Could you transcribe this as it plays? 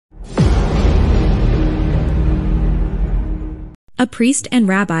A priest and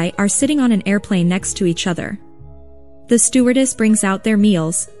rabbi are sitting on an airplane next to each other. The stewardess brings out their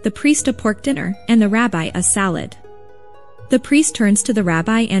meals, the priest a pork dinner, and the rabbi a salad. The priest turns to the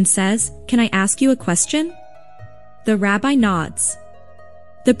rabbi and says, "Can I ask you a question?" The rabbi nods.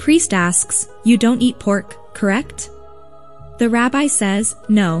 The priest asks, "You don't eat pork, correct?" The rabbi says,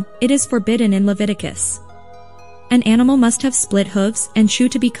 "No, it is forbidden in Leviticus. An animal must have split hooves and chew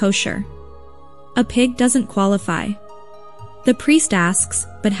to be kosher. A pig doesn't qualify." The priest asks,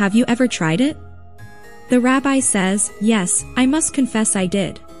 "But have you ever tried it?" The rabbi says, "Yes, I must confess I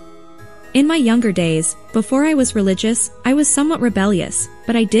did. In my younger days, before I was religious, I was somewhat rebellious,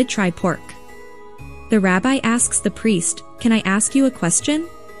 but I did try pork." The rabbi asks the priest, "Can I ask you a question?"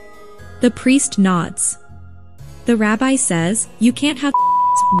 The priest nods. The rabbi says, "You can't have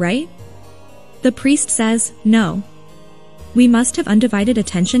right?" The priest says, "No. We must have undivided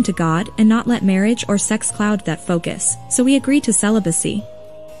attention to God and not let marriage or sex cloud that focus, so we agree to celibacy."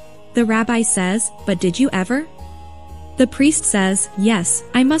 The rabbi says, "But did you ever?" The priest says, "Yes,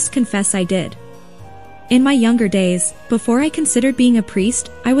 I must confess I did. In my younger days, before I considered being a priest,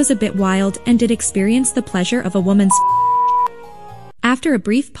 I was a bit wild and did experience the pleasure of a woman's." After a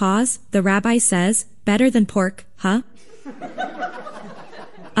brief pause, the rabbi says, "Better than pork, huh?"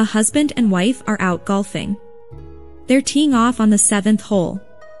 A husband and wife are out golfing. They're teeing off on the 7th hole.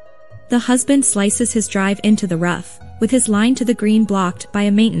 The husband slices his drive into the rough, with his line to the green blocked by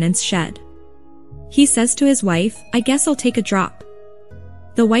a maintenance shed. He says to his wife, "I guess I'll take a drop."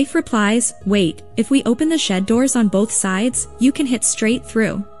 The wife replies, "Wait, if we open the shed doors on both sides, you can hit straight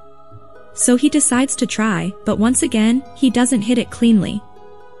through." So he decides to try, but once again, he doesn't hit it cleanly.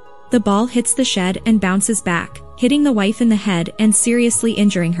 The ball hits the shed and bounces back, hitting the wife in the head and seriously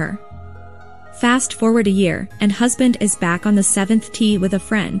injuring her. Fast forward a year, and husband is back on the 7th tee with a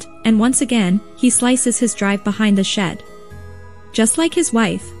friend, and once again, he slices his drive behind the shed. Just like his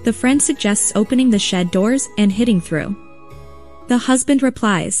wife, the friend suggests opening the shed doors and hitting through. The husband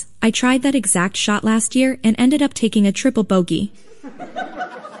replies, "I tried that exact shot last year and ended up taking a triple bogey."